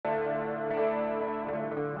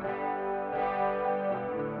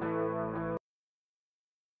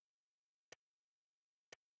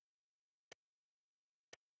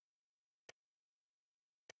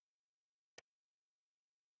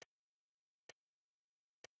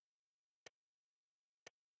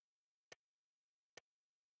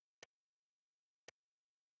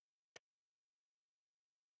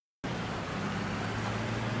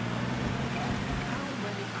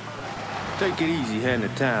Take it easy heading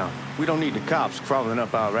to town. We don't need the cops crawling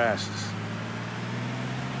up our asses.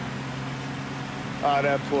 Ah,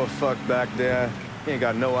 that poor fuck back there. He ain't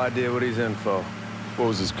got no idea what he's in for. What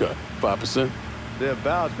was his cut? 5%?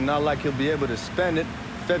 Thereabouts, but not like he'll be able to spend it.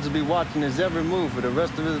 Feds will be watching his every move for the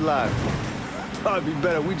rest of his life. Probably be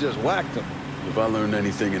better we just whacked him. If I learned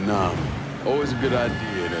anything in Nam, always a good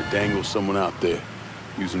idea to dangle someone out there.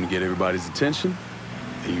 Use them to get everybody's attention,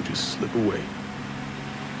 and you just slip away.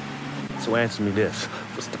 So answer me this.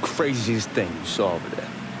 What's the craziest thing you saw over there?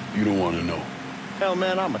 You don't want to know. Hell,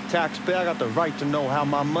 man, I'm a taxpayer. I got the right to know how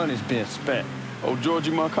my money's being spent. Oh,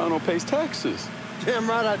 Georgie Marcano pays taxes. Damn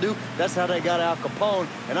right I do. That's how they got Al Capone,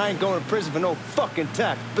 and I ain't going to prison for no fucking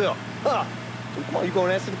tax bill. Huh. So come on, you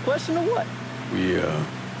gonna answer the question or what? We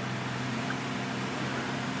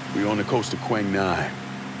on the coast of Quang Nai,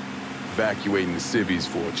 evacuating the civvies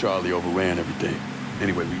before Charlie overran everything.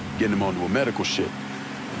 Anyway, we getting him onto a medical ship.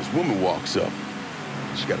 And this woman walks up.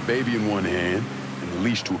 She got a baby in one hand and a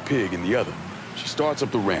leash to a pig in the other. She starts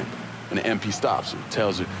up the ramp, and the MP stops her,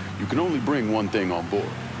 tells her, you can only bring one thing on board.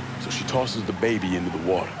 So she tosses the baby into the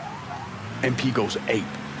water. MP goes ape,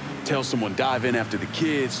 tells someone dive in after the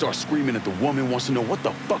kid, starts screaming at the woman, wants to know what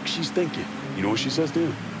the fuck she's thinking. You know what she says to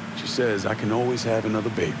him? She says, I can always have another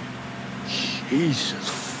baby. Jesus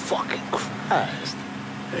fucking Christ.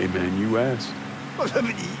 Hey, man, you asked.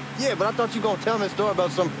 Yeah, but I thought you gonna tell me a story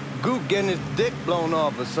about some goop getting his dick blown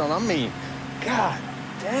off or something. I mean, god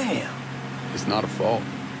damn. It's not a fault.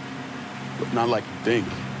 But not like you think.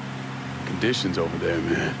 Conditions over there,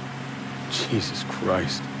 man. Jesus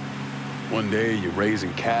Christ. One day you're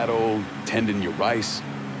raising cattle, tending your rice.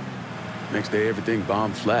 Next day everything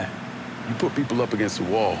bombed flat. You put people up against the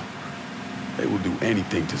wall, they will do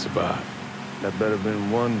anything to survive. That better have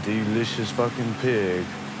been one delicious fucking pig.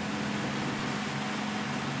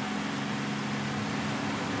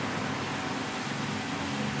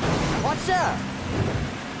 Watch out!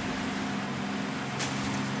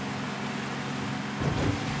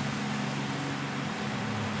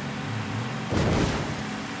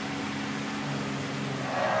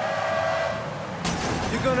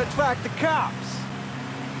 You're gonna attract the cops.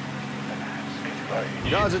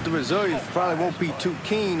 Guards at the reserve probably won't be too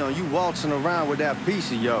keen on you waltzing around with that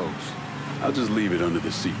piece of yours. I'll just leave it under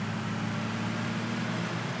the seat.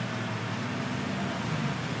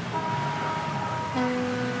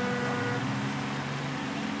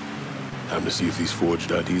 Time to see if these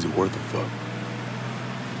forged IDs are worth a fuck.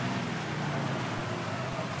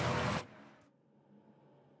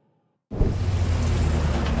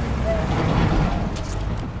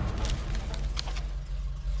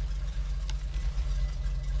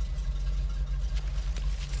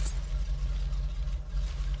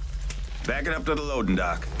 Back it up to the loading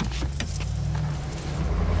dock.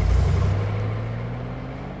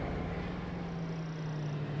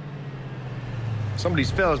 Some of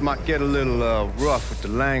these fellas might get a little rough with the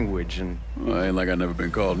language and... Well, ain't like I never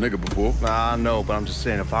been called nigga before. Nah, I know, but I'm just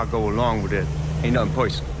saying if I go along with it, ain't nothing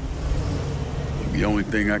personal. The only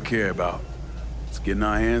thing I care about is getting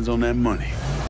our hands on that money.